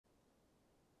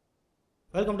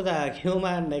Welcome to the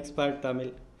human expert Tamil.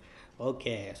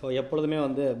 Okay, so எப்பொழுதுமே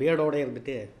பியர்டோடு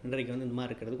இருந்துட்டு இன்றைக்கு இந்த மாதிரி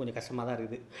இருக்கிறது கொஞ்சம் கஷ்டமாக தான்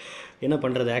இருக்குது. என்ன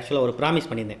பண்ணுறது? ஆக்சுவலாக ஒரு ப்ராமிஸ்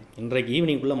பண்ணியிருந்தேன், இன்றைக்கு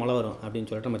ஈவினிங்குள்ளே மழை வரும் அப்படின்னு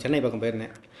சொல்லிட்டு நம்ம சென்னை பக்கம்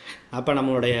போயிருந்தேன். அப்போ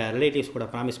நம்மளுடைய ரிலேட்டிவ்ஸ் கூட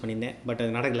ப்ராமிஸ் பண்ணியிருந்தேன், பட்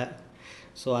அது நடக்கலை.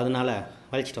 ஸோ அதனால்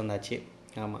வலிச்சிட்டு வந்தாச்சு.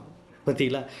 ஆமாம்,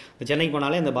 பார்த்தீங்களா, இப்போ சென்னைக்கு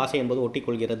போனாலே இந்த பாஷை என்பது ஒட்டி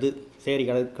கொள்கிறது. சரி,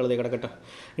 கழுதை கிடக்கட்டும்.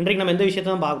 இன்றைக்கு நம்ம எந்த விஷயத்தை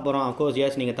தான் பார்க்க போகிறோம்? அஃப்கோர்ஸ்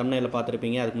எஸ், நீங்கள் தமிழில்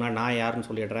பார்த்துருப்பீங்க. அதுக்கு முன்னாடி நான் யாருன்னு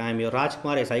சொல்லிடுறேன். I'm your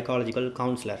Rajkumar, A psychological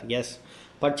councillor. S,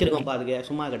 படிச்சிருக்கோம் பாதுக,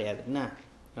 சும்மா கிடையாது என்ன.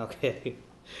 Okay,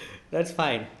 that's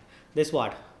fine. This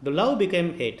what the love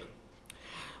became had.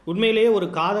 உண்மையிலேயே ஒரு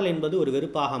காதல் என்பது ஒரு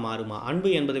வெறுப்பாக மாறுமா? அன்பு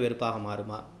என்பது வெறுப்பாக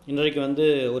மாறுமா? இன்றைக்கு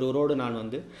ஒருவரோடு நான்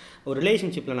ஒரு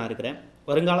ரிலேஷன்ஷிப்பில் நான் இருக்கிறேன்.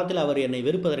 வருங்காலத்தில் அவர் என்னை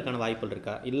வெறுப்பதற்கான வாய்ப்புகள்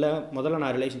இருக்கா? இல்லை முதல்ல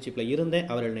நான் ரிலேஷன்ஷிப்பில் இருந்தேன்,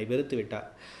 அவர் என்னை வெறுத்து விட்டார்.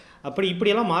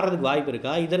 இப்படியெல்லாம் மாறுறதுக்கு வாய்ப்பு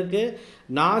இருக்கா? இதற்கு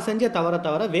நான் செஞ்ச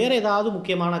தவிர வேறு ஏதாவது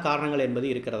முக்கியமான காரணங்கள் என்பது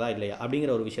இருக்கிறதா இல்லையா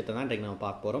அப்படிங்கிற ஒரு விஷயத்தை தான் இன்றைக்கு நம்ம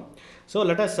பார்க்க போகிறோம். So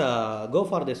let us go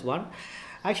for this one.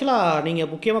 ஆக்சுவலாக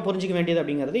நீங்கள் முக்கியமாக புரிஞ்சிக்க வேண்டியது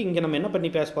அப்படிங்கிறது, இங்கே நம்ம என்ன பண்ணி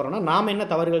பேச போகிறோம்னா, நாம் என்ன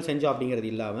தவறுகள் செஞ்சோம் அப்படிங்கிறது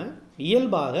இல்லாமல்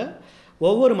இயல்பாக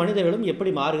ஒவ்வொரு மனிதர்களும் எப்படி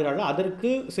மாறுகிறார்களோ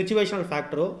அதற்கு சிச்சுவேஷனல்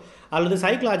ஃபேக்டரோ அல்லது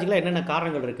சைக்கலாஜிக்கலாக என்னென்ன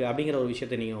காரணங்கள் இருக்குது அப்படிங்கிற ஒரு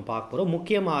விஷயத்தை நீங்கள் பார்க்க போகிறோம்.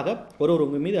 முக்கியமாக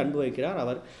உங்கள் மீது அன்பு வைக்கிறார்,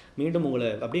 அவர் மீண்டும் உங்களை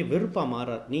அப்படியே வெறுப்பாக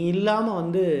மாறார். நீ இல்லாமல்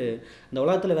இந்த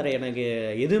உலகத்தில் வேறு எனக்கு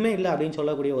எதுவுமே இல்லை அப்படின்னு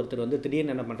சொல்லக்கூடிய ஒருத்தர்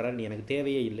திடீர்னு என்ன பண்ணுறாரு, நீ எனக்கு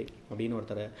தேவையே இல்லை அப்படின்னு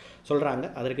ஒருத்தர் சொல்கிறாங்க.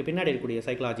 அதற்கு பின்னாடி இருக்கக்கூடிய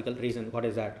psychological reason what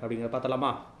is that அப்படிங்கிறத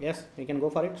பார்த்தலாமா? S, we can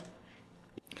go for it.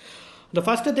 The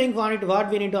first thing what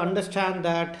we need to understand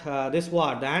that this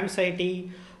what the anxiety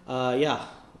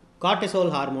cortisol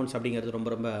hormones அப்படிங்கிறது ரொம்ப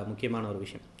ரொம்ப முக்கியமான ஒரு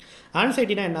விஷயம்.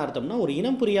 ஆன்சைட்டினா என்ன அர்த்தம்னா, ஒரு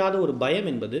இனம் புரியாத ஒரு பயம்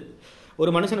என்பது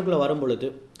ஒரு மனுஷனுக்குள்ளே வரும் பொழுது,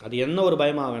 அது என்ன ஒரு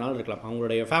பயமாக வேணாலும் இருக்கலாம்.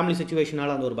 அவங்களுடைய ஃபேமிலி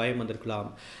சுச்சுவேஷனால் அந்த ஒரு பயம் வந்திருக்கலாம்,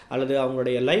 அல்லது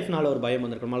அவங்களுடைய லைஃப்னால் ஒரு பயம்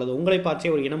வந்திருக்கலாம், அல்லது உங்களை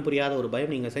பார்த்தே ஒரு இனம் புரியாத ஒரு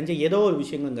பயம், நீங்கள் செஞ்ச ஏதோ ஒரு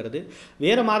விஷயங்கிறது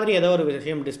வேறு மாதிரி ஏதோ ஒரு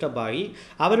விஷயம் டிஸ்டர்ப் ஆகி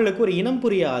அவர்களுக்கு ஒரு இனம்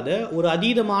புரியாத ஒரு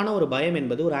அதீதமான ஒரு பயம்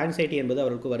என்பது, ஒரு ஆன்சைட்டி என்பது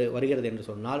அவர்களுக்கு வருகிறது என்று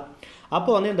சொன்னால்,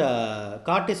 அப்போ இந்த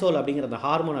கார்டிசோல் அப்படிங்கிற அந்த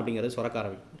ஹார்மோன் அப்படிங்கிறது சுரக்க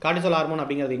ஆரம்பிக்கும். கார்டிசோல் ஹார்மோன்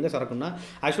அப்படிங்கிறது எங்கே சுரக்கும்னா,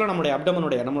 ஆக்சுவலாக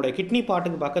நம்மளுடைய கிட்னி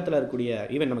பாட்டுக்கு பக்கத்தில் இருக்கக்கூடிய,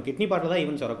 ஈவன் நம்ம கிட்னி பாட்டில் தான்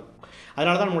ஈவன் சுரக்கும்.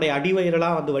 அதனால தான் நம்மளுடைய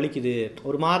அடிவயிறெல்லாம் வலிக்குது,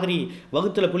 ஒரு மாதிரி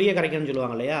வகுத்தில் புளிய கரைக்கணும்னு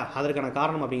சொல்லுவாங்க இல்லையா, அதற்கான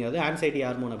காரணம் அப்படிங்கிறது ஆன்சைட்டி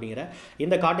ஹார்மோன் அப்படிங்கிற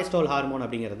இந்த கார்டிசோல் ஹார்மோன்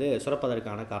அப்படிங்கிறது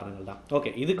சுரப்பதற்கான காரணங்கள் தான்.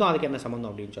 ஓகே, இதுக்கும் அதுக்கு என்ன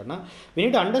சம்மந்தம் அப்படின்னு சொன்னால், we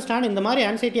need to understand, இந்த மாதிரி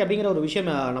ஆன்சைட்டி அப்படிங்கிற ஒரு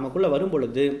விஷயம் நமக்குள்ளே வரும்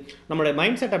பொழுது நம்மளுடைய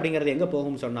மைண்ட் செட் அப்படிங்கிறது எங்கே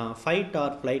போகும்னு சொன்னால், ஃபைட்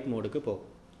ஆர் ஃப்ளைட் மோடுக்கு போகும்.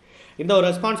 இந்த ஒரு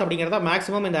ரெஸ்பான்ஸ் அப்படிங்கிறத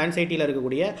மேக்ஸிமம் இந்த ஆன்சைட்டியில்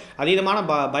இருக்கக்கூடிய அதீதமான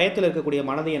பயத்தில் இருக்கக்கூடிய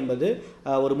மனது என்பது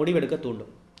ஒரு முடிவெடுக்க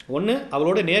தூண்டும். ஒன்று,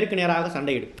 அவளோட நேருக்கு நேராக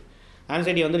சண்டையிடும்.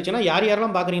 ஆன்சைட்டி வந்துருச்சுன்னா யார்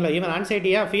யாரெல்லாம் பார்க்குறீங்களோ, ஈவன்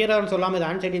ஆன்சைட்டியாக ஃபியரான்னு சொல்லாமல் இது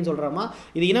ஆன்சைட்டின்னு சொல்கிறோமா,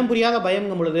 இது இனம் புரியாத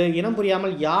பயங்கும் பொழுது இனம்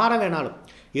புரியாமல் யாரை வேணாலும்,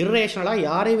 இர்ரேஷனலாக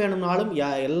யாரை வேணும்னாலும்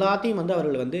எல்லாத்தையும்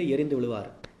அவர்கள் எரிந்து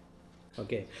விழுவார்.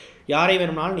 ஓகே, யாரை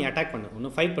வேணும்னாலும் நீ அட்டாக் பண்ணு,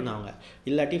 ஒன்று ஃபைட் பண்ணுவாங்க,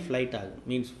 இல்லாட்டி ஃப்ளைட் ஆகும்.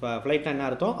 மீன்ஸ் ஃப்ளைட்னா என்ன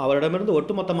அர்த்தம்? அவரிடமிருந்து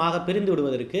ஒட்டுமொத்தமாக பிரிந்து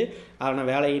விடுவதற்கு அவன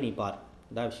வேலையை நீ பார்.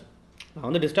 அதான் விஷயம்.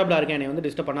 நான் டிஸ்டர்ப்டாக இருக்கேன், என்னை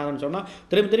டிஸ்டர்ப் பண்ணாதுன்னு சொன்னால்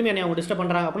திரும்பி என்னை அவங்க டிஸ்டர்ப்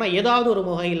பண்ணுறாங்க அப்படின்னா ஏதாவது ஒரு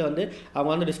வகையில்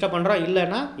அவங்க டிஸ்டர்ப் பண்ணுறோம்.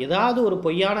 இல்லைன்னா ஏதாவது ஒரு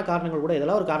பொய்யான காரணங்கள் கூட,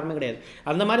 இதெல்லாம் ஒரு காரணமே கிடையாது,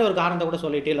 அந்த மாதிரி ஒரு காரணத்தை கூட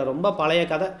சொல்லிட்டு, இல்லை ரொம்ப பழைய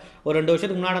கதை, ஒரு 2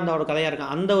 வருஷத்துக்கு முன்னாடி அந்த ஒரு கதையாக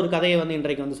இருக்கும், அந்த ஒரு கதையை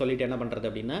இன்றைக்கு சொல்லிட்டு என்ன பண்ணுறது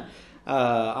அப்படின்னா,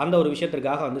 அந்த ஒரு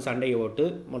விஷயத்திற்காக சண்டையை ஓட்டு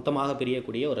மொத்தமாக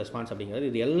பிரியக்கூடிய ஒரு ரெஸ்பான்ஸ் அப்படிங்கிறது.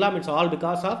 இது எல்லாம் it's all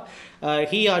because of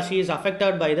he or she is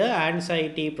affected by the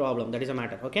anxiety problem. That is a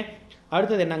matter. Okay,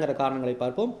 அடுத்தது என்னங்கிற காரணங்களை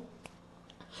பார்ப்போம்.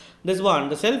 This one,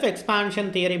 the self-expansion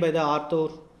theory by the Arthur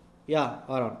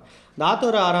Aron. இந்த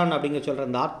ஆத்தோர் ஆரான் அப்படிங்கிற சொல்கிற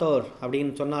இந்த ஆத்தோர்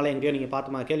அப்படின்னு சொன்னாலே எங்கேயோ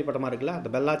நீங்கள் கேள்விப்பட்ட மாதிரி இருக்குல்ல, இந்த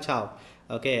பெல்லா சாவ்.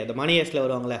 ஓகே, இந்த மணியஸில்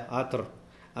வருவாங்களே ஆத்தர்.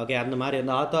 ஓகே, அந்த மாதிரி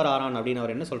ஆத்தோர் ஆரான் அப்படின்னு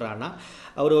அவர் என்ன சொல்கிறாருன்னா,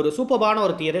 அவர் ஒரு சூப்பரான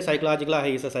ஒரு தியரி, சைக்கலாஜிக்கலாக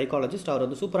இஸ் அ சைக்காலஜிஸ்ட்.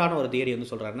 அவர் சூப்பரான ஒரு தியரி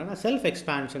சொல்கிறாருன்னா, self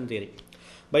expansion theory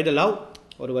by the love.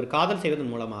 ஒருவர் காதல்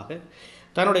செய்வதன் மூலமாக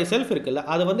தன்னுடைய செல்ஃப் இருக்குல்ல,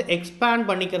 அதை எக்ஸ்பேண்ட்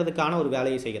பண்ணிக்கிறதுக்கான ஒரு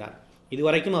வேலையை செய்கிறார்.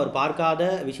 இதுவரைக்கும் அவர் பார்க்காத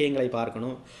விஷயங்களை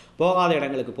பார்க்கணும், போகாத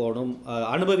இடங்களுக்கு போகணும்,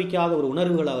 அனுபவிக்காத ஒரு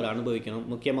உணர்வுகளை அவர் அனுபவிக்கணும்.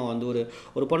 முக்கியமாக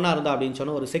ஒரு பொண்ணாக இருந்தால் அப்படின்னு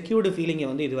சொன்னால், ஒரு செக்யூர்டு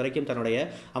ஃபீலிங்கை இது வரைக்கும் தன்னுடைய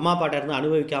அம்மா அப்பாட்ட இருந்து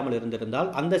அனுபவிக்காமல் இருந்திருந்தால்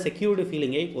அந்த செக்யூர்டு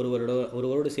ஃபீலிங்கை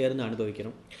ஒருவரோடு சேர்ந்து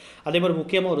அனுபவிக்கணும். அதே மாதிரி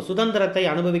முக்கியமாக ஒரு சுதந்திரத்தை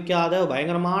அனுபவிக்காத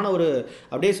பயங்கரமான ஒரு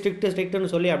அப்படியே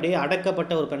ஸ்ட்ரிக்ட்டுன்னு சொல்லி அப்படியே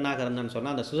அடக்கப்பட்ட ஒரு பெண்ணாக இருந்தான்னு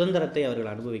சொன்னால் அந்த சுதந்திரத்தை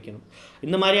அவர்கள் அனுபவிக்கணும்.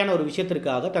 இந்த மாதிரியான ஒரு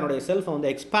விஷயத்திற்காக தன்னுடைய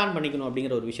செல்ஃபை எக்ஸ்பேண்ட் பண்ணிக்கணும்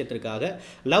அப்படிங்கிற ஒரு விஷயத்திற்காக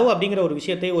லவ் அப்படிங்கிற ஒரு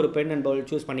விஷயத்தை ஒரு பெண் என்பவர்கள்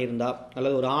சூஸ் பண்ணியிருந்தா,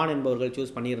 அல்லது ஒரு ஆண் என்பவர்கள்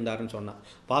சூஸ் பண்ணியிருந்தாருன்னு சொன்னால்,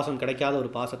 பாசம் கிடைக்காத ஒரு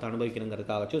பாசத்தை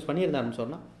அனுபவிக்கணுங்கிறதுக்காக சூஸ் பண்ணியிருந்தாருன்னு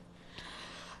சொன்னால்,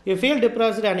 you feel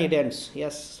depressed and it ends.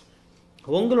 S,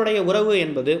 உங்களுடைய உறவு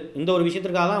என்பது இந்த ஒரு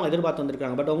விஷயத்திற்காக தான் அவங்க எதிர்பார்த்து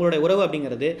வந்திருக்காங்க. பட் உங்களுடைய உறவு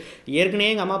அப்படிங்கிறது ஏற்கனவே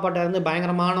எங்கள் அம்மா அப்பாட்ட இருந்து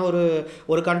பயங்கரமான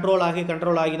ஒரு கண்ட்ரோல் ஆகி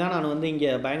தான் நான் வந்து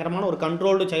இங்கே பயங்கரமான ஒரு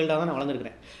கண்ட்ரோல்டு சைல்டாக தான் நான்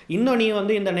வளர்ந்துருக்கிறேன். இன்னும் நீ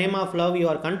வந்து இந்த name of love you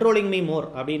are controlling me more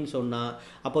அப்படின்னு சொன்னால்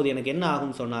அப்போது எனக்கு என்ன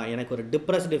ஆகும்னு சொன்னால் எனக்கு ஒரு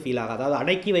டிப்ரெஸ்டு ஃபீல் ஆகும். அதாவது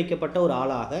அடக்கி வைக்கப்பட்ட ஒரு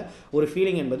ஆளாக ஒரு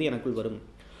ஃபீலிங் என்பது எனக்குள் வரும்.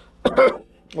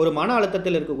 ஒரு மன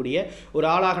அழுத்தத்தில் இருக்கக்கூடிய ஒரு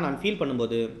ஆளாக நான் ஃபீல்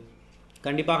பண்ணும்போது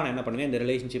கண்டிப்பாக நான் என்ன பண்ணுவேன், இந்த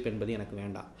ரிலேஷன்ஷிப் என்பது எனக்கு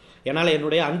வேண்டாம். என்னால்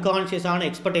என்னுடைய அன்கான்ஷியஸான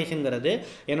எக்ஸ்பெக்டேஷனுங்கிறது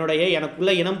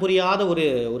எனக்குள்ள இனம் புரியாத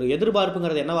ஒரு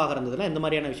எதிர்பார்ப்புங்கிறது என்னவாக இருந்ததுன்னா இந்த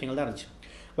மாதிரியான விஷயங்கள் தான் இருந்துச்சு.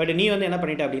 பட் நீ வந்து என்ன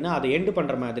பண்ணிட்ட அப்படின்னா அதை எண்டு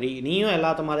பண்ணுற மாதிரி நீயும்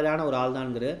எல்லாத்த மாதிரியான ஒரு ஆள்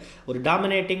தான்ங்கிற ஒரு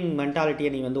டாமினேட்டிங் மென்டாலிட்டியை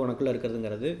நீ வந்து உனக்குள்ளே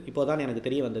இருக்கிறதுங்கிறது இப்போ தான் எனக்கு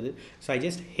தெரிய வந்தது. So I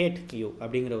just had you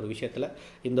அப்படிங்கிற ஒரு விஷயத்தில்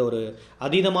இந்த ஒரு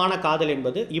அதீதமான காதல்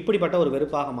என்பது இப்படிப்பட்ட ஒரு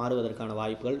வெறுப்பாக மாறுவதற்கான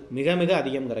வாய்ப்புகள் மிக மிக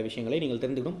அதிகம்ங்கிற விஷயங்களை நீங்கள்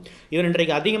தெரிஞ்சுக்கணும். இவர்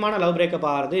இன்றைக்கு அதிகமான லவ்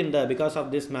பிரேக்கப் ஆகிறது இந்த பிகாஸ்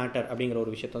ஆஃப் திஸ் மேட்டர் அப்படிங்கிற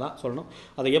ஒரு விஷயத்தை தான் சொல்லணும்.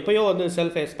 அதை எப்போயோ வந்து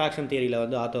செல்ஃப் எக்ஸ்பேக்ஷன் தியரியில்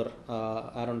வந்து ஆத்தர்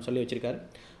ஆரோன் சொல்லி வச்சிருக்காரு,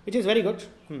 which is very good.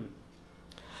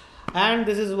 And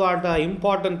this is what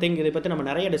important thing. இதை பற்றி நம்ம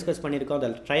நிறைய டிஸ்கஸ் பண்ணியிருக்கோம்,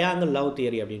 அந்த ட்ரையாங்கிள் லவ்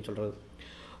தியரி அப்படின்னு சொல்கிறது.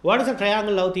 What is a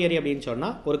triangle love theory அப்படின்னு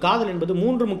சொன்னால் ஒரு காதல் என்பது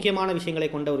 3 முக்கியமான விஷயங்களை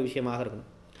கொண்ட ஒரு விஷயமாக இருக்கணும்.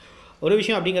 ஒரு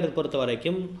விஷயம் அப்படிங்கிறது பொறுத்த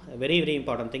வரைக்கும் வெரி வெரி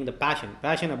இம்பார்ட்டன்ட் திங், இந்த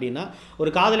பேஷன் அப்படின்னா ஒரு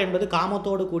காதல் என்பது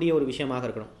காமத்தோடு கூடிய ஒரு விஷயமாக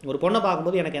இருக்கணும். ஒரு பொண்ணை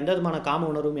பார்க்கும்போது எனக்கு எந்த விதமான காம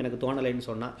உணர்வும் எனக்கு தோணலைன்னு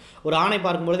சொன்னால், ஒரு ஆணை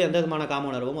பார்க்கும்போது எந்த விதமான காம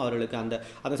உணர்வும் அவர்களுக்கு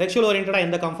அந்த செக்ஷுவல் ஓரியன்டாக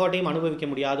எந்த கம்ஃபர்ட்டையும் அனுபவிக்க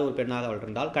முடியாத ஒரு பெண்ணாக அவள்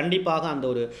இருந்தால் கண்டிப்பாக அந்த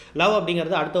ஒரு லவ்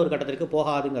அப்படிங்கிறது அடுத்த ஒரு கட்டத்திற்கு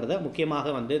போகாதுங்கிறத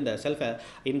முக்கியமாக வந்து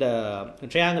இந்த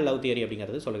ட்ரையாங்கிள் லவ் தியரி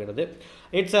அப்படிங்கிறது சொல்கிறது.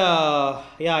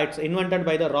 It's invented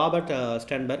by the Robert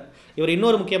Sternberg. இவர்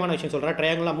இன்னொரு முக்கியமான விஷயம் சொல்கிறார்,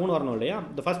 ட்ரையாங்கிளாக 3 வரணும் இல்லையா.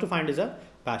 The first point is a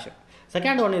passion.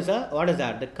 Second one is what is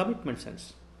that? The commitment sense.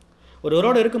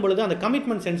 ஒருவரோடு இருக்கும் பொழுது அந்த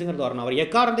கமிட்மெண்ட் சென்ஸுங்கிறது வரணும். அவர்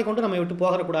எக்காரணத்தை கொண்டு நம்ம விட்டு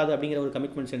போகக்கூடாது அப்படிங்கிற ஒரு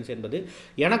கமிட்மெண்ட் சென்ஸ் என்பது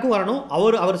எனக்கும் வரணும்.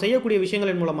 அவர் செய்யக்கூடிய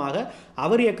விஷயங்களின் மூலமாக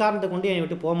அவர் எக்காரணத்தை கொண்டு என்னை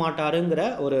விட்டு போக மாட்டாருங்கிற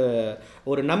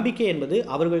ஒரு நம்பிக்கை என்பது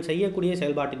அவர்கள் செய்யக்கூடிய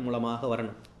செயல்பாட்டின் மூலமாக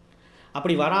வரணும்.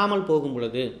 அப்படி வராமல் போகும்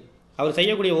பொழுது அவர்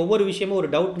செய்யக்கூடிய ஒவ்வொரு விஷயமும் ஒரு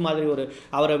டவுட் மாதிரி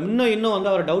அவரை இன்னும் வந்து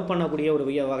அவர் டவுட் பண்ணக்கூடிய ஒரு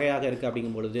வகையாக இருக்குது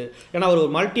அப்படிங்கும் பொழுது, ஏன்னா அவர்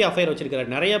ஒரு மல்டி அஃபேர் வச்சிருக்கிறார்,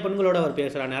 நிறைய பெண்களோடு அவர்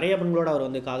பேசுகிறார், நிறைய பெண்களோடு அவர்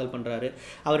வந்து காதல் பண்ணுறாரு,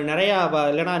 அவர்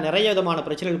நிறைய விதமான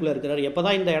பிரச்சனைகளுக்குள்ளே இருக்கிறார். எப்போ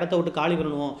தான் இந்த இடத்த விட்டு காலி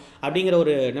பண்ணணும் அப்படிங்கிற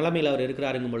ஒரு நிலைமையில் அவர்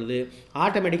இருக்கிறாருங்கும் பொழுது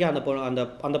ஆட்டோமேட்டிக்காக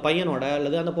அந்த பையனோட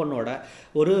அல்லது அந்த பொண்ணோட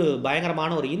ஒரு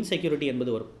பயங்கரமான ஒரு இன்செக்யூரிட்டி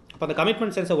என்பது வரும். அப்போ அந்த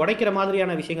கமிட்மெண்ட் சென்ஸை உடைக்கிற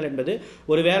மாதிரியான விஷயங்கள் என்பது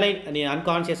ஒரு வேளை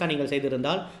அன்கான்ஷியஸாக நீங்கள்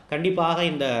செய்திருந்தால் கண்டிப்பாக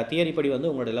இந்த தியரி படி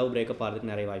வந்து உங்களோட லவ் பிரேக்கப்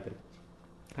ஆகிறதுக்கு நிறைய வாய்ப்பு இருக்குது.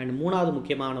 அண்ட் 3வது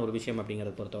முக்கியமான ஒரு விஷயம்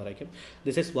அப்படிங்கிறத பொறுத்த வரைக்கும்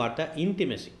திஸ் இஸ் வாட் த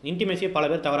இன்டிமேசியை பல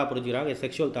பேர் தவறாக புரிஞ்சுக்கிறாங்க.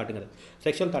 செக்ஷுவல்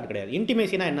தாட் கிடையாது.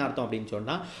 இன்டிமேசினா என்ன அர்த்தம் அப்படின்னு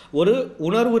சொன்னால் ஒரு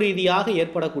உணர்வு ரீதியாக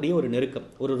ஏற்படக்கூடிய ஒரு நெருக்கம்,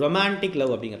 ஒரு ரொமான்டிக்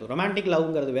லவ் அப்படிங்கிறது. ரொமான்டிக்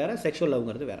லவ்ங்கிறது வேறு, செக்ஷுவல்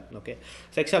லவ்ங்கிறது வேறு. ஓகே,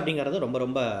 செக்ஸ் அப்படிங்கிறது ரொம்ப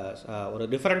ரொம்ப ஒரு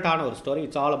டிஃப்ரெண்ட்டான ஒரு story.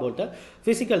 It's all about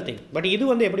physical thing. But இது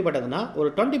வந்து எப்படிப்பட்டதுன்னா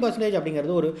ஒரு 20%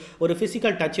 அப்படிங்கிறது ஒரு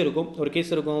ஃபிசிக்கல் டச் இருக்கும், ஒரு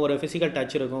கிஸ் இருக்கும், ஒரு ஃபிசிக்கல்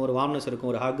டச் இருக்கும், ஒரு வார்ம்னஸ்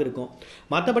இருக்கும், ஒரு ஹக் இருக்கும்.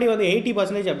 மற்றபடி வந்து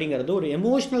 80% அப்படிங்கிறது ஒரு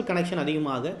எமோஷனல் கனெக்ஷன்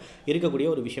அதிகமாக இருக்கக்கூடிய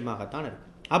ஒரு விஷயமாகத்தான் இருக்குது.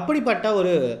 அப்படிப்பட்ட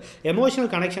ஒரு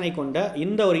எமோஷனல் கனெக்ஷனை கொண்ட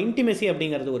இந்த ஒரு இன்டிமெசி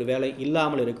அப்படிங்கிறது ஒரு வேலை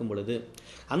இல்லாமல் இருக்கும் பொழுது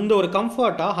அந்த ஒரு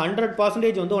கம்ஃபர்ட்டாக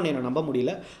 100% வந்து உன்னை நான் நம்ப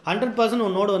முடியல, 100%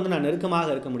 உன்னோடு வந்து நான் நெருக்கமாக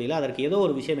இருக்க முடியல, அதற்கு ஏதோ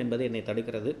ஒரு விஷயம் என்பது என்னை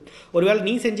தடுக்கிறது. ஒருவேளை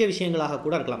நீ செஞ்ச விஷயங்களாக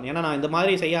கூட இருக்கலாம். ஏன்னா நான் இந்த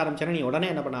மாதிரி செய்ய ஆரம்பிச்சேன்னா நீ உடனே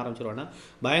என்ன பண்ண ஆரம்பிச்சிருவேன்னா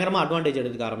பயங்கரமாக அட்வான்டேஜ்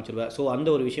எடுத்துக்க ஆரம்பிச்சிருவேன். ஸோ அந்த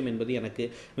ஒரு விஷயம் என்பது எனக்கு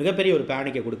மிகப்பெரிய ஒரு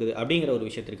பேனிக்கை கொடுக்குது அப்படிங்கிற ஒரு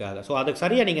விஷயத்திற்காக. ஸோ அதுக்கு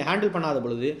சரியாக நீங்கள் ஹேண்டில் பண்ணாத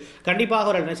பொழுது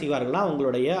கண்டிப்பாக ஒரு என்ன செய்வார்கள்னா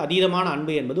உங்களுடைய அதீதமான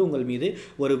அன்பு என்பது உங்கள் மீது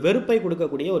ஒரு வெறுப்பை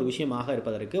கொடுக்கக்கூடிய ஒரு விஷயமாக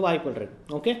இருப்பதற்கு வாய்ப்புகள் இருக்கு.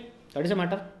 Okay, that is a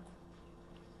matter.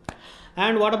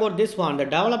 And what about this one, the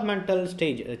developmental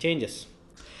changes?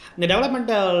 இந்த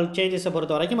டெவலப்மெண்டல் சேஞ்சஸை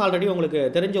பொறுத்த வரைக்கும் ஆல்ரெடி உங்களுக்கு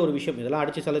தெரிஞ்ச ஒரு விஷயம், இதெல்லாம்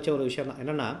அடித்து செலச்ச ஒரு விஷயம் தான்.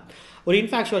 என்னென்னா ஒரு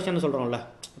இன்ஃபாக்சுவேஷன் சொல்கிறோம்ல.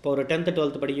 இப்போ ஒரு 10th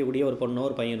 12th படிக்கக்கூடிய ஒரு பொண்ணோ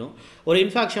ஒரு பையனும் ஒரு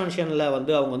இன்ஃபாக்சுவேஷனில்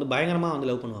வந்து அவங்க வந்து பயங்கரமாக வந்து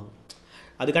லவ் பண்ணுவாங்க.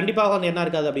 அது கண்டிப்பாக வந்து என்ன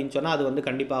இருக்காது அப்படின்னு சொன்னால் அது வந்து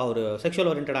கண்டிப்பாக ஒரு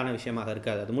செக்ஷுவல் ஓரியன்டான விஷயமாக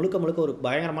இருக்காது. அது முழுக்க ஒரு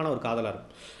பயங்கரமான ஒரு காதலாக இருக்கும்.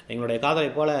 எங்களுடைய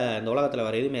காதலை போல் இந்த உலகத்தில்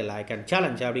வேறு எதுவுமே இல்லை, ஐ கேன்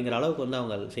சேலஞ்ச் அப்படிங்கிற அளவுக்கு வந்து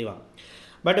அவங்க செய்வாங்க.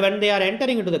 But when they are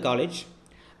entering into the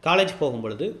college போகும்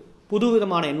பொழுது புது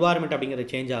விதமான என்வாயர்மெண்ட்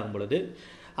அப்படிங்கிறது சேஞ்ச் ஆகும் பொழுது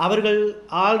அவர்கள்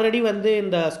ஆல்ரெடி வந்து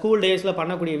இந்த ஸ்கூல் டேஸில்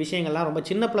பண்ணக்கூடிய விஷயங்கள்லாம் ரொம்ப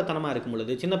சின்னப்பிள்ளைத்தனமாக இருக்கும்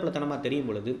பொழுது, சின்னப்பிள்ளைத்தனமாக தெரியும்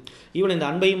பொழுது ஈவன் இந்த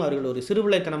அன்பையும் அவர்கள் ஒரு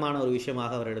சிறுபிள்ளைத்தனமான ஒரு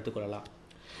விஷயமாக அவர் எடுத்துக்கொள்ளலாம்.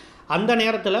 அந்த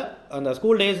நேரத்தில் அந்த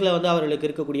ஸ்கூல் டேஸில் வந்து அவர்களுக்கு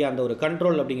இருக்கக்கூடிய அந்த ஒரு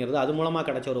கண்ட்ரோல் அப்படிங்கிறது, அது மூலமாக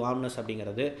கிடைச்ச ஒரு வார்ம்னஸ்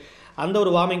அப்படிங்கிறது, அந்த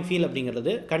ஒரு வார்மிங் ஃபீல்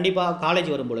அப்படிங்கிறது கண்டிப்பாக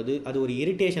காலேஜ் வரும் பொழுது அது ஒரு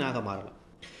இரிட்டேஷனாக மாறலாம்.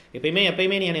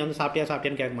 எப்பயுமே நீ என்னை வந்து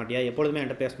சாப்பிட்டியான்னு கேட்க மாட்டியா, எப்பொழுதுமே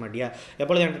என்கிட்ட பேச மாட்டியா,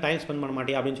 எப்பொழுதும் என்கிட்ட டைம் ஸ்பெண்ட் பண்ண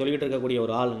மாட்டியா அப்படின்னு சொல்லிட்டு இருக்கக்கூடிய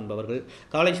ஒரு ஆள் என்பவர்கள்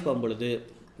காலேஜ் போகும்பொழுது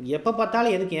எப்போ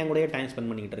பார்த்தாலும் எதுக்கு என் கூடயே டைம் ஸ்பெண்ட்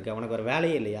பண்ணிக்கிட்டு இருக்க, உனக்கு வேறு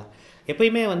வேலையே இல்லையா,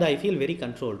 எப்பயுமே வந்து ஐ ஃபீல் வெரி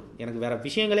கண்ட்ரோல்டு, எனக்கு வேறு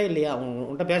விஷயங்களே இல்லையா,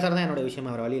 உன்கிட்ட பேசுகிறது தான் என்னோடய விஷயம்,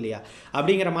 வேறு வழி இல்லையா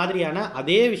அப்படிங்கிற மாதிரியான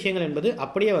அதே விஷயங்கள் என்பது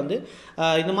அப்படியே வந்து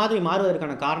இந்த மாதிரி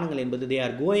மாறுவதற்கான காரணங்கள் என்பது they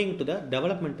are going to the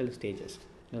developmental stages.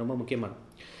 ரொம்ப முக்கியமான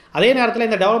அதே நேரத்தில்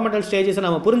இந்த டெவலப்மெண்டல் ஸ்டேஜஸை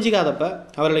நம்ம புரிஞ்சிக்காதப்ப,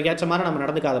 அவர்களுக்கு ஏற்ற மாதிரி நம்ம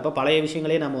நடந்துக்காதப்ப, பழைய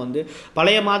விஷயங்களே நம்ம வந்து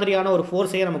பழைய மாதிரியான ஒரு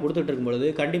ஃபோர்ஸையே நம்ம கொடுத்துட்டு இருக்கும்பொழுது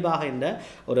கண்டிப்பாக இந்த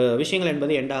ஒரு விஷயங்கள்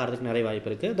என்பது எண்ட் ஆகிறதுக்கு நிறைய வாய்ப்பு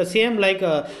இருக்குது. த சேம் லைக்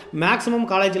மேக்ஸிமம்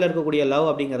காலேஜில் இருக்கக்கூடிய லவ்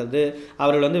அப்படிங்கிறது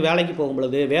அவர்கள் வந்து வேலைக்கு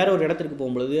போகும்பொழுது, வேற ஒரு இடத்திற்கு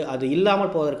போகும்பொழுது அது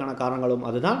இல்லாமல் போவதற்கான காரணங்களும்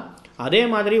அதுதான். அதே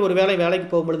மாதிரி ஒரு வேலைக்கு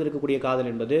போகும்பொழுது இருக்கக்கூடிய காதல்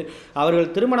என்பது அவர்கள்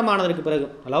திருமணமானதற்கு பிறகு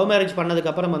லவ் மேரேஜ்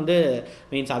பண்ணதுக்கப்புறம் வந்து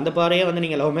மீன்ஸ் அந்த பாறையே வந்து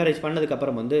நீங்கள் லவ் மேரேஜ்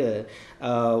பண்ணதுக்கப்புறம் வந்து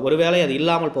ஒருவேளை அது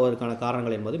இல்லாமல் போவதற்கான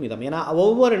காரணங்கள் என்பது மிதம். ஏன்னா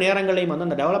ஒவ்வொரு நேரங்களையும் வந்து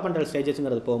அந்த டெவலப்மெண்டல்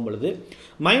ஸ்டேஜஸ்ங்கிறது போகும்பொழுது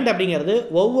மைண்ட் அப்படிங்கிறது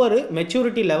ஒவ்வொரு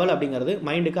மெச்சூரிட்டி லெவல் அப்படிங்கிறது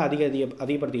மைண்டுக்கு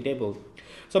அதிகப்படுத்திக்கிட்டே போகும்.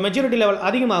 ஸோ மெச்சூரிட்டி லெவல்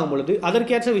அதிகமாகும் பொழுது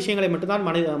அதற்கேற்ற விஷயங்களை மட்டும்தான்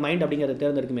மைண்ட் அப்படிங்கிறது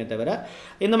தேர்ந்தெடுக்குமே தவிர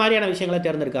இந்த மாதிரியான விஷயங்களை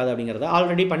தேர்ந்தெடுக்காது. அப்படிங்கிறத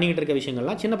ஆல்ரெடி பண்ணிக்கிட்டு இருக்க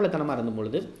விஷயங்கள்லாம் சின்ன பிள்ளைத்தனமாக இருந்தும்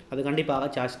பொழுது அது கண்டிப்பாக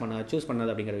சூஸ்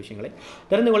பண்ணது அப்படிங்கிற விஷயங்களை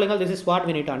தெரிந்து கொள்ளுங்கள். This is what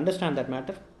we need to understand that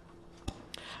matter.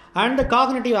 And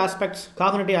cognitive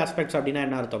aspects அப்படின்னா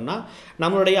என்ன அர்த்தம்னா,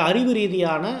 நம்மளுடைய அறிவு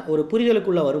ரீதியான ஒரு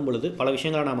புரிதலுக்குள்ளே வரும் பொழுது பல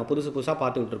விஷயங்களை நம்ம புதுசாக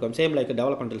பார்த்துக்கிட்டு இருக்கோம். சேம் லைக்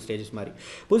டெவலப்மெண்டல் ஸ்டேஜஸ் மாதிரி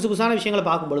புதுசான விஷயங்களை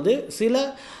பார்க்கும்பொழுது சில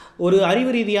ஒரு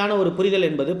அறிவு ரீதியான ஒரு புரிதல்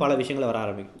என்பது பல விஷயங்களை வர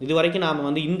ஆரம்பிக்கும். இது வரைக்கும் நாம்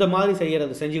வந்து இந்த மாதிரி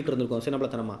செஞ்சுட்டு இருந்திருக்கோம்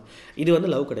சின்னப்பலத்தனமாக. இது வந்து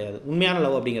லவ் கிடையாது, உண்மையான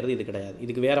லவ் அப்படிங்கிறது இது கிடையாது.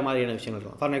 இதுக்கு வேறு மாதிரியான விஷயங்கள்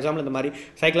இருக்கும். ஃபார் எக்ஸாம்பிள் இந்த மாதிரி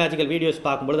சைக்கலாஜிக்கல் வீடியோஸ்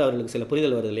பார்க்கும்போது அவர்களுக்கு சில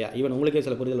புரிதல் வருது இல்லையா, ஈவன் உங்களுக்கே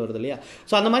சில புரிதல் வருது இல்லையா.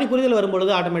 ஸோ அந்த மாதிரி புரிதல்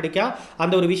வரும்பொழுது ஆட்டோமேட்டிக்காக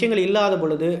அந்த ஒரு விஷயங்கள் இல்லாத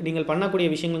பொழுது நீங்கள் பண்ணக்கூடிய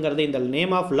விஷயங்கிறது இந்த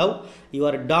name of love you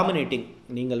are dominating.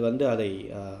 நீங்கள் வந்து அதை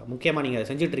முக்கியமாக நீங்கள்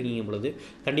செஞ்சிட்ருக்கீங்க பொழுது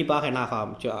கண்டிப்பாக என்ன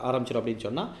ஆரம்பிச்சிடும் அப்படின்னு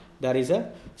சொன்னால் there is a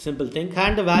simple thing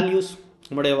and values.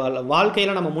 நம்முடைய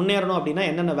வாழ்க்கையில் நம்ம முன்னேறணும் அப்படின்னா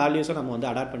என்னென்ன வேல்யூஸை நம்ம வந்து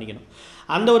அடாப்ட் பண்ணிக்கணும்.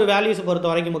 அந்த ஒரு வேல்யூஸை பொறுத்த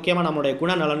வரைக்கும் முக்கியமாக நம்மளுடைய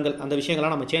குணநலன்கள் அந்த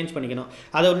விஷயங்கள்லாம் நம்ம சேஞ்ச் பண்ணிக்கணும்.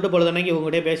 அதை விட்டு பொழுதுனைக்கு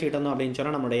இவங்ககிட்டே பேசிக்கிட்டு இருந்தோம் அப்படின்னு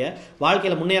சொன்னால் நம்முடைய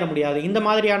வாழ்க்கையில் முன்னேற முடியாது. இந்த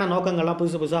மாதிரியான நோக்கங்கள்லாம்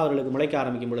புதுசாக அவர்களுக்கு முளைக்க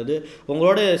ஆரம்பிக்கும் பொழுது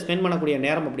உங்களோட ஸ்பெண்ட் பண்ணக்கூடிய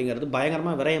நேரம் அப்படிங்கிறது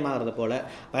பயங்கரமாக விரயமாகிறது போல்,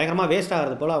 பயங்கரமாக வேஸ்ட்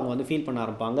ஆகிறது போல் அவங்க வந்து ஃபீல் பண்ண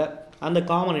ஆரம்பிப்பாங்க. அந்த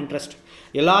காமன் இன்ட்ரெஸ்ட்,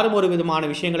 எல்லாரும் ஒரு விதமான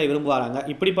விஷயங்களை விரும்புவாங்க.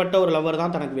 இப்படிப்பட்ட ஒரு லவ்வர்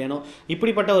தான் தனக்கு வேணும்,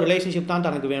 இப்படிப்பட்ட ஒரு ரிலேஷன்ஷிப் தான்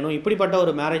தனக்கு வேணும், இப்படிப்பட்ட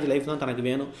ஒரு மேரேஜ் லைஃப் தான் தனக்கு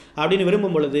வேணும் அப்படின்னு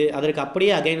விரும்பும் பொழுது அதற்கு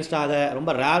அப்படியே அகெயின்ஸ்டாக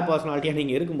ரொம்ப ரேர் பர்சனாலிட்டியாக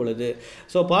நீங்கள் இருக்கும் பொழுது,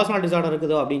 ஸோ பர்சனல் டிசார்டர்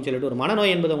இருக்குதோ அப்படின்னு சொல்லிட்டு, ஒரு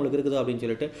மனநோய் என்பது உங்களுக்கு இருக்குதோ அப்படின்னு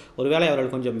சொல்லிட்டு ஒருவேளை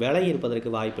அவர்கள் கொஞ்சம் விலகி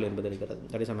இருப்பதற்கு வாய்ப்புகள் என்பது இருக்கிறது.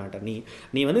 That is a matter.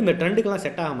 நீ வந்து இந்த ட்ரெண்டுக்கெல்லாம்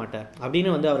செட் ஆக மாட்டேன்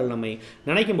அப்படின்னு வந்து அவர்கள் நம்மை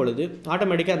நினைக்கும் பொழுது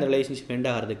ஆட்டோமேட்டிக்காக அந்த ரிலேஷன்ஷிப்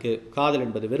எண்ட் ஆகிறதுக்கு காதல்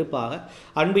என்பது வெறுப்பாக,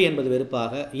 அன்பு என்பது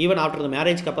வெறுப்பாக, ஈவன் ஆஃப்டர் த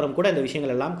மேரேஜ்க்கு அப்புறம் கூட இந்த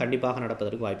விஷயங்கள் எல்லாம் கண்டிப்பாக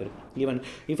நடப்பதற்கு வாய்ப்பு இருக்குது. Even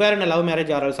if R in love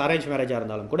marriage or arrange மேரேஜாக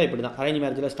இருந்தாலும் கூட இப்படி தான். அரேஞ்ச்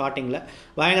மேரேஜில் ஸ்டார்டிங்கில்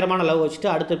பயங்கரமான லவ்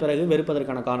வச்சுட்டு அடுத்த பிறகு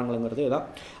வெறுப்பதற்கான காரணங்கள்ங்கிறது இதுதான்.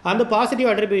 அந்த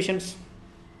பாசிட்டிவ் அட்ரிபியூஷன்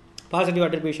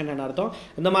என்ன அர்த்தம்,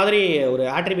 இந்த மாதிரி ஒரு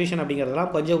ஆட்ரிபியூஷன்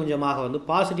அப்படிங்கிறதெல்லாம் கொஞ்சம் கொஞ்சமாக வந்து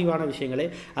பாசிட்டிவான விஷயங்களே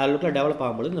அதுக்குள்ளே டெவலப்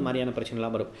ஆகும்போது இந்த மாதிரியான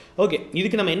பிரச்சனைலாம் வரும். ஓகே,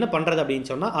 இதுக்கு நம்ம என்ன பண்ணுறது அப்படின்னு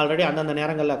சொன்னால் ஆல்ரெடி அந்தந்த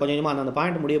நேரங்களில் கொஞ்சம் கொஞ்சமாக அந்தந்த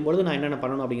பாயிண்ட் முடியும் பொழுது நான் என்னென்ன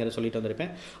பண்ணணும் அப்படிங்கிறத சொல்லிட்டு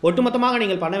வந்திருப்பேன். ஒட்டுமொத்தமாக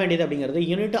நீங்கள் பண்ண வேண்டியது அப்படிங்கிறது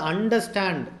you need to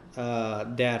understand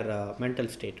there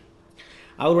mental state.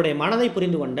 அவருடைய மனதை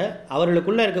புரிந்து கொண்ட,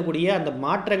 அவர்களுக்குள்ளே இருக்கக்கூடிய அந்த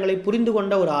மாற்றங்களை புரிந்து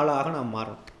கொண்ட ஒரு ஆளாக நாம்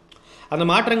மாறணும். அந்த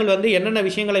மாற்றங்கள் வந்து என்னென்ன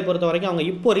விஷயங்களை பொறுத்த வரைக்கும் அவங்க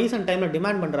இப்போ ரீசெண்ட் டைமில்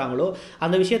டிமாண்ட் பண்ணுறாங்களோ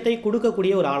அந்த விஷயத்தை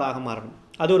கொடுக்கக்கூடிய ஒரு ஆளாக மாறணும்.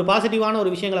 அது ஒரு பாசிட்டிவான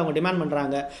ஒரு விஷயங்களை அவங்க டிமாண்ட்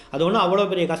பண்ணுறாங்க, அது ஒன்றும் அவ்வளோ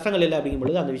பெரிய கஷ்டங்கள் இல்லை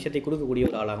அப்படிங்கும்பொழுது அந்த விஷயத்தை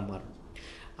கொடுக்கக்கூடிய ஒரு ஆளாக மாறணும்.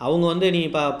 அவங்க வந்து நீ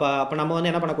அப்போ நம்ம வந்து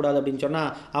என்ன பண்ணக்கூடாது அப்படின்னு சொன்னால்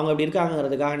அவங்க அப்படி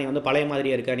இருக்காங்கிறதுக்காக நீ வந்து பழைய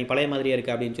மாதிரியே இருக்க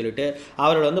அப்படின்னு சொல்லிட்டு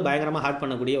அவர்கள் வந்து பயங்கரமாக ஹார்ட்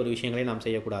பண்ணக்கூடிய ஒரு விஷயங்களை நாம்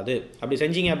செய்யக்கூடாது. அப்படி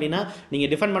செஞ்சீங்க அப்படின்னா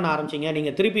நீங்கள் டிஃபெண்ட் பண்ண ஆரம்பிச்சிங்க,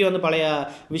 நீங்கள் திருப்பி வந்து பழைய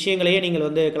விஷயங்களையே நீங்கள்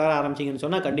வந்து கிளற ஆரம்பிச்சிங்கன்னு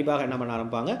சொன்னால் கண்டிப்பாக என்ன பண்ண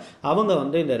ஆரம்பிப்பாங்க, அவங்க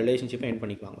வந்து இந்த ரிலேஷன்ஷிப்பை எண்ட்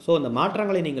பண்ணிக்குவாங்க. ஸோ இந்த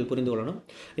மாற்றங்களை நீங்கள் புரிந்து கொள்ளணும்.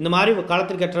 இந்த மாதிரி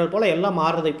காலத்திற்கு ஏற்றாற் போல் எல்லாம்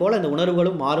மாறுறதை போல் இந்த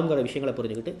உணர்வுகளும் மாறுங்கிற விஷயங்களை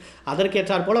புரிஞ்சுக்கிட்டு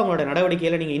அதற்கேற்றாற் போல் உங்களோட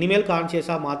நடவடிக்கையில் நீங்கள் இனிமேல்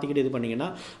கான்சியஸாக மாற்றிக்கிட்டு இது பண்ணிங்கன்னா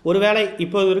ஒருவேளை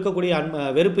இப்போ இருக்கக்கூடிய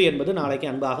வெறுப்பு என்பது நாளைக்கு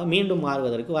அன்பாக மீண்டும்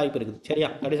மாறுவதற்கு வாய்ப்பு இருக்குது. சரியா?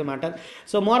 That is a matter.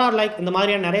 So more or like இந்த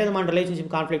மாதிரியான நிறைய விதமான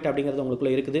ரிலேஷன்ஷிப் கான்ஃப்ளிக்ட் அப்படிங்கிறது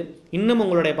உங்களுக்குள்ள இருக்குது. இன்னும்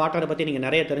உங்களுடைய பார்ட்னரை பற்றி நீங்கள்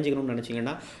நிறைய தெரிஞ்சுக்கணும்னு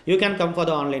நினச்சிங்கன்னா you can come for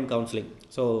the online counselling.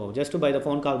 So just by the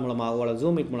phone call மூலமாகவோ அல்லது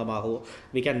ஜூம் மீட் மூலமாகவோ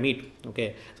we can meet. Okay,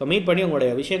 so meet பண்ணி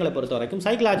உங்களுடைய விஷயங்களை பொறுத்த வரைக்கும்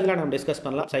சைக்கலாஜிக்கலாக நம்ம டிஸ்கஸ்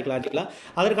பண்ணலாம். சைக்கலாஜிக்கலாக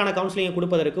அதற்கான கவுன்சிலிங்கை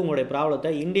கொடுப்பதற்கு உங்களுடைய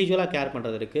ப்ராப்ளத்தை இண்டிவிஜுவலாக கேர்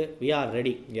பண்ணுறதுக்கு we are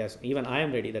ready. S, even I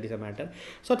am ready. That is a matter.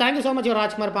 So thank you so much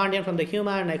Rajkumar Pandian from the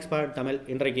human expert Tamil.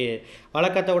 இன்றைக்கு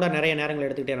வழக்கத்தை விட நிறைய நேரங்கள்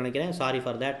எடுத்துக்கிட்டே நினைக்கிறேன். Sorry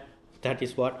for that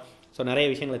is what. So நிறைய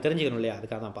விஷயங்களை தெரிஞ்சுக்கணும் இல்லையா,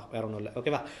 அதுக்காக தான்ப்பா, வேறு ஒன்றும் இல்லை.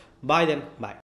 ஓகேவா? பாய் தென் பாய்.